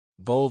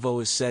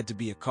Volvo is said to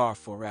be a car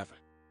forever.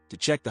 To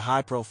check the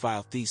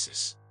high-profile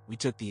thesis, we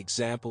took the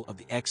example of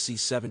the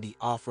XC70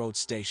 off-road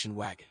station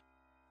wagon.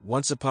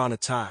 Once upon a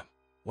time,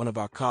 one of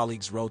our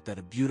colleagues wrote that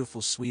a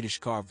beautiful Swedish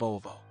car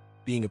Volvo,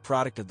 being a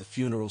product of the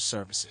funeral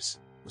services,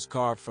 was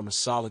carved from a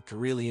solid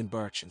Karelian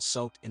birch and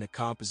soaked in a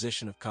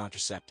composition of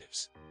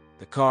contraceptives.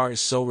 The car is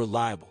so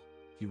reliable,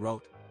 he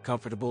wrote,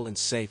 comfortable and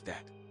safe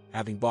that,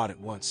 having bought it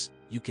once,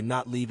 you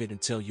cannot leave it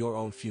until your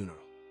own funeral.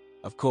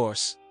 Of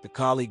course, the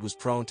colleague was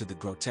prone to the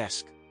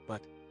grotesque,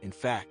 but, in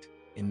fact,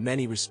 in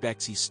many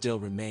respects he still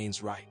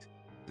remains right.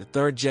 The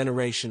third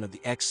generation of the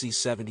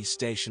XC70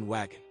 station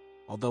wagon,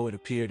 although it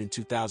appeared in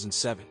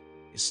 2007,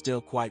 is still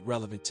quite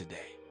relevant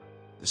today.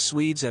 The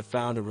Swedes have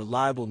found a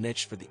reliable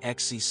niche for the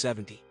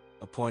XC70,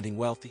 appointing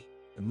wealthy,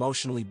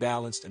 emotionally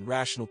balanced and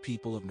rational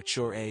people of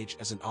mature age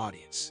as an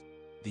audience.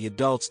 The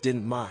adults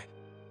didn't mind.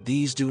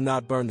 These do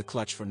not burn the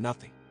clutch for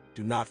nothing,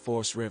 do not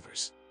force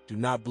rivers, do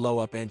not blow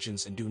up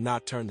engines, and do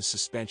not turn the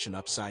suspension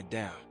upside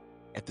down.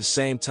 At the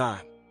same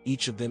time,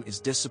 each of them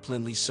is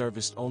disciplinedly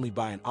serviced only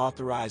by an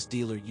authorized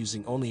dealer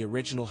using only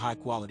original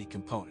high-quality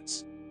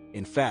components.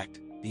 In fact,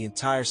 the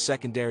entire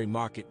secondary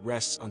market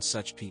rests on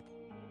such people.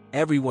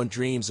 Everyone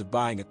dreams of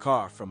buying a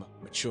car from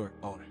a mature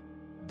owner.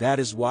 That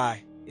is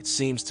why, it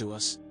seems to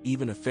us,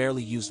 even a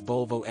fairly used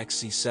Volvo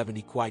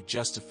XC70 quite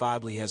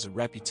justifiably has a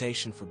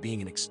reputation for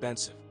being an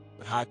expensive,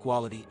 but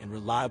high-quality and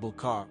reliable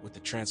car with a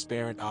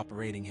transparent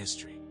operating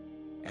history.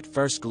 At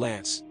first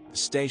glance, the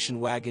station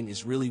wagon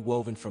is really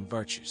woven from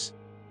virtues: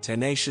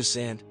 tenacious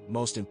and,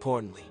 most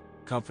importantly,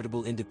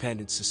 comfortable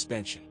independent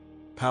suspension,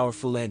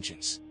 powerful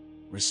engines,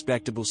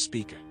 respectable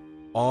speaker,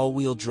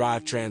 all-wheel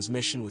drive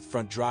transmission with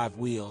front drive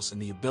wheels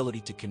and the ability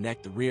to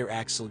connect the rear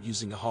axle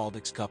using a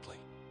Haldex coupling,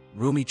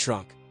 roomy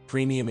trunk,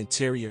 premium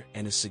interior,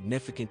 and a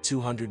significant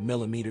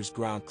 200mm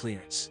ground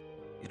clearance.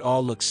 It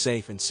all looks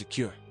safe and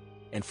secure.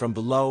 And from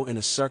below in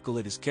a circle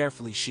it is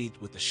carefully sheathed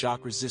with a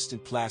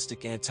shock-resistant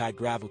plastic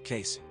anti-gravel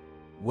casing.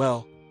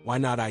 Well, why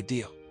not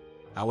ideal?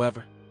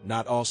 However,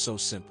 not all so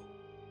simple.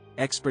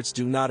 Experts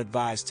do not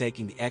advise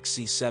taking the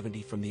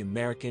XC70 from the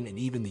American and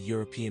even the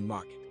European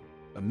market.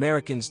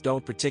 Americans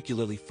don't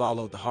particularly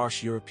follow the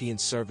harsh European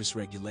service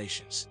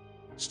regulations.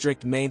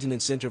 Strict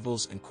maintenance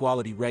intervals and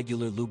quality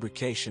regular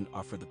lubrication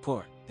are for the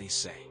poor, they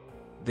say.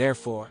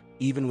 Therefore,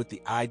 even with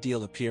the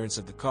ideal appearance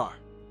of the car,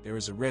 there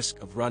is a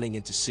risk of running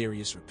into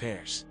serious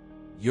repairs.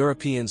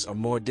 Europeans are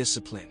more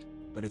disciplined,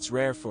 but it's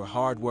rare for a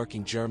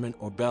hard-working German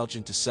or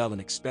Belgian to sell an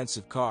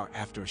expensive car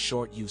after a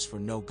short use for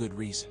no good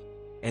reason.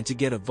 And to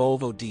get a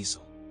Volvo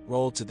diesel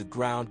rolled to the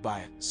ground by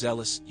a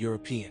zealous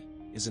European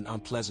is an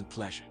unpleasant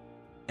pleasure.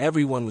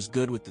 Everyone was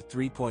good with the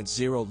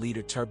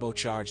 3.0-liter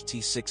turbocharged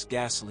T6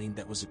 gasoline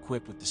that was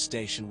equipped with the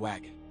station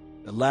wagon.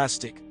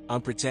 Elastic,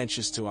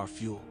 unpretentious to our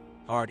fuel,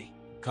 hardy,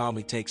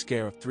 calmly takes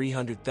care of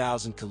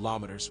 300,000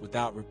 kilometers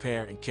without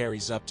repair and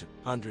carries up to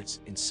hundreds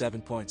in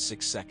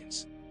 7.6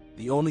 seconds.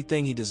 The only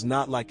thing he does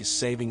not like is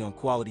saving on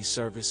quality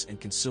service and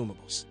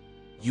consumables.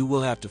 You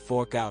will have to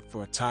fork out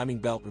for a timing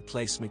belt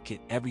replacement kit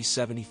every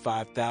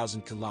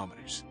 75,000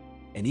 kilometers.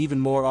 And even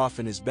more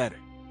often is better,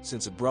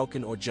 since a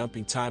broken or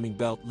jumping timing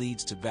belt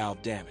leads to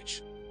valve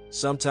damage.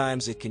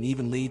 Sometimes it can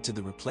even lead to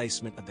the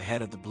replacement of the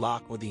head of the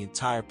block or the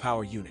entire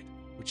power unit,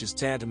 which is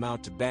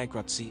tantamount to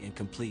bankruptcy and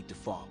complete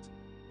default.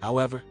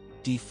 However,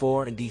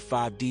 D4 and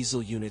D5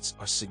 diesel units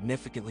are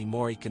significantly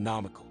more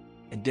economical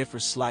and differ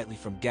slightly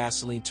from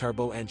gasoline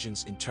turbo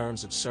engines in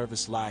terms of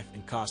service life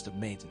and cost of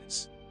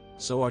maintenance.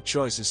 So our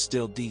choice is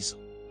still diesel.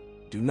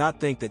 Do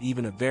not think that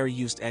even a very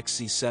used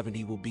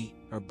XC70 will be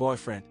her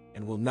boyfriend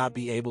and will not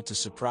be able to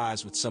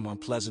surprise with some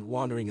unpleasant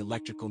wandering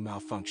electrical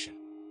malfunction.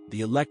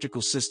 The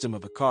electrical system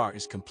of a car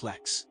is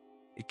complex.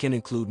 It can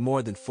include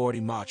more than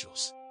 40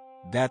 modules.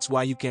 That's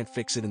why you can't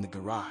fix it in the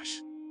garage.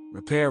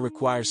 Repair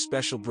requires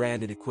special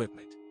branded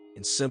equipment,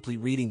 and simply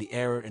reading the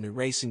error and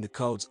erasing the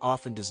codes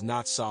often does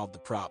not solve the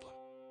problem.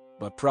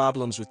 But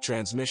problems with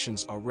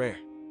transmissions are rare.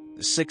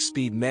 The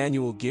 6-speed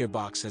manual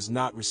gearbox has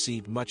not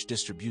received much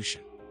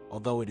distribution,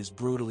 although it is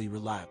brutally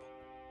reliable.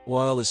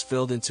 Oil is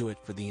filled into it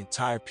for the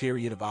entire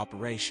period of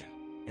operation,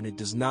 and it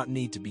does not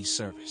need to be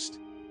serviced.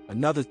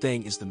 Another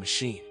thing is the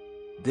machine.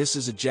 This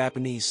is a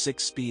Japanese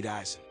 6-speed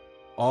Aisin,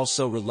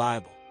 also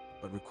reliable,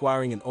 but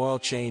requiring an oil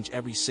change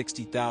every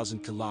 60,000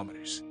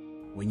 kilometers.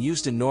 When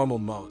used in normal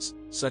modes,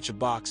 such a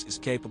box is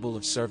capable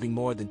of serving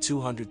more than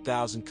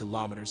 200,000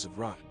 kilometers of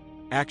run.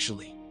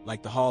 Actually,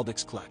 like the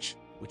Haldex clutch,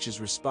 which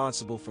is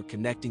responsible for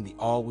connecting the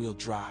all-wheel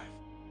drive.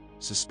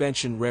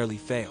 Suspension rarely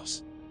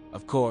fails.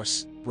 Of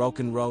course,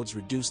 broken roads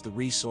reduce the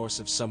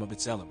resource of some of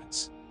its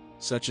elements,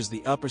 such as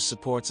the upper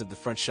supports of the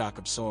front shock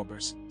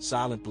absorbers,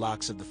 silent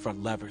blocks of the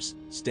front levers,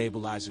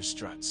 stabilizer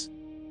struts.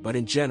 But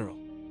in general,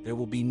 there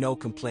will be no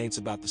complaints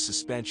about the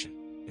suspension,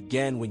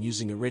 again when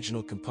using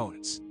original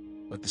components.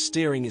 But the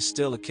steering is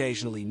still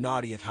occasionally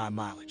naughty at high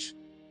mileage.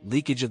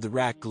 Leakage of the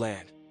rack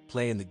gland,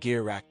 play in the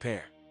gear rack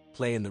pair,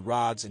 play in the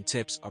rods and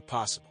tips are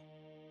possible.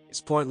 It's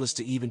pointless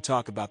to even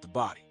talk about the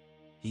body.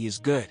 He is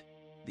good.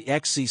 The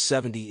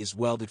XC70 is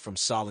welded from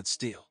solid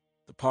steel.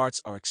 The parts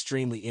are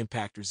extremely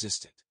impact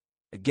resistant.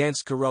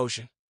 Against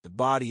corrosion, the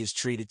body is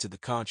treated to the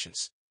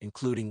conscience,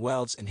 including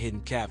welds and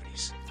hidden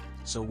cavities.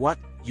 So what,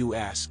 you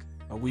ask,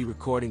 are we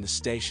recording the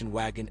station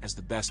wagon as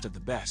the best of the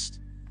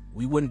best?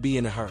 We wouldn't be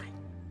in a hurry.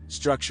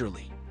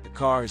 Structurally, the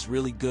car is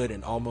really good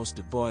and almost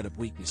devoid of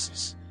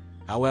weaknesses.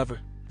 However,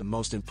 the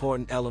most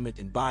important element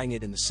in buying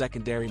it in the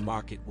secondary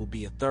market will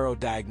be a thorough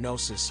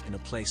diagnosis in a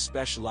place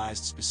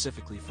specialized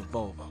specifically for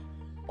Volvo.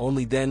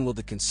 Only then will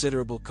the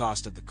considerable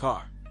cost of the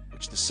car,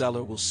 which the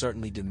seller will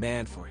certainly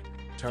demand for it,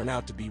 turn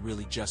out to be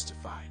really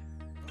justified.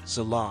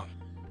 So long.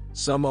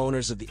 Some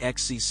owners of the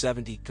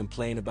XC70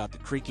 complain about the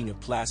creaking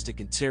of plastic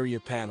interior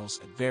panels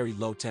at very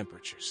low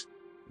temperatures.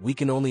 We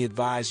can only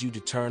advise you to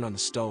turn on the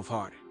stove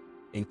harder.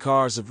 In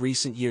cars of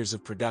recent years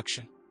of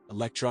production,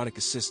 electronic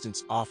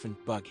assistance often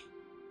buggy.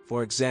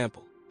 For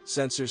example,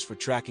 sensors for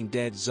tracking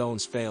dead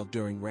zones fail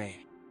during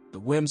rain. The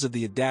whims of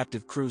the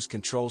adaptive cruise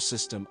control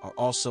system are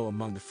also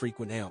among the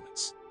frequent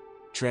ailments.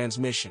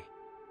 Transmission.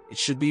 It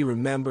should be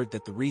remembered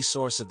that the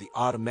resource of the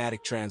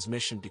automatic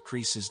transmission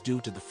decreases due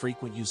to the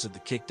frequent use of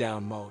the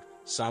kickdown mode,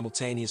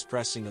 simultaneous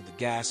pressing of the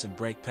gas and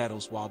brake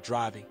pedals while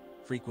driving,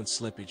 frequent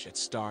slippage at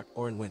start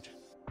or in winter.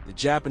 The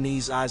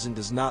Japanese Aizen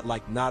does not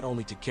like not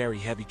only to carry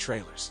heavy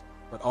trailers,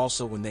 but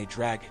also when they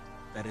drag it,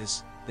 that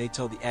is, they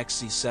tow the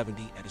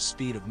XC70 at a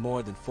speed of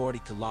more than 40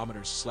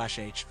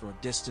 km/h for a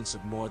distance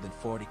of more than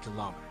 40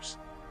 km.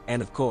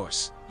 And of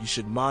course, you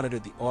should monitor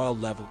the oil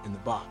level in the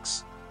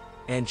box.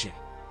 Engine.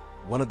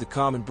 One of the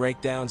common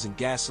breakdowns in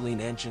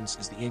gasoline engines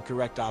is the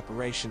incorrect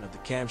operation of the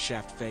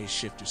camshaft phase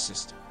shifter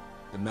system.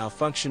 The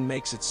malfunction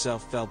makes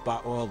itself felt by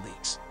oil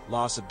leaks,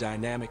 loss of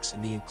dynamics,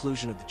 and the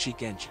inclusion of the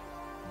cheek engine.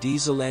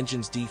 Diesel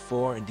engines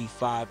D4 and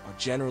D5 are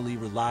generally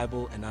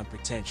reliable and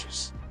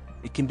unpretentious.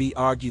 It can be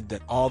argued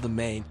that all the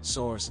main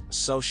sores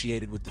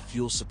associated with the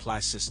fuel supply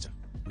system,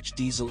 which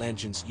diesel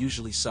engines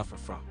usually suffer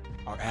from,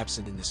 are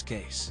absent in this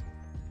case.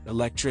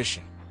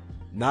 Electrician.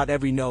 Not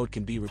every node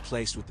can be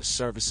replaced with a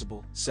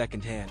serviceable,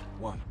 second-hand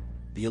one.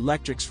 The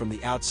electrics from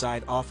the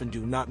outside often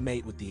do not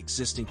mate with the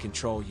existing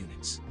control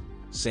units.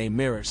 Say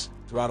mirrors,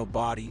 throttle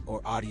body,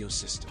 or audio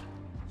system.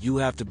 You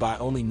have to buy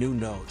only new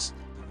nodes,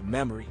 the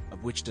memory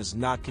of which does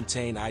not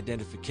contain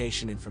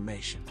identification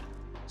information.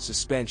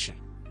 Suspension.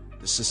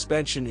 The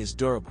suspension is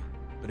durable,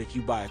 but if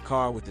you buy a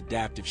car with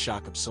adaptive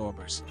shock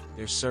absorbers,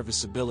 their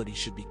serviceability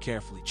should be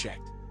carefully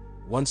checked.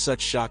 One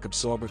such shock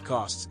absorber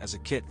costs as a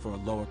kit for a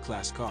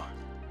lower-class car.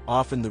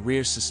 Often the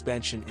rear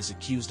suspension is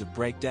accused of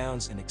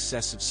breakdowns and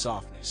excessive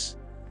softness.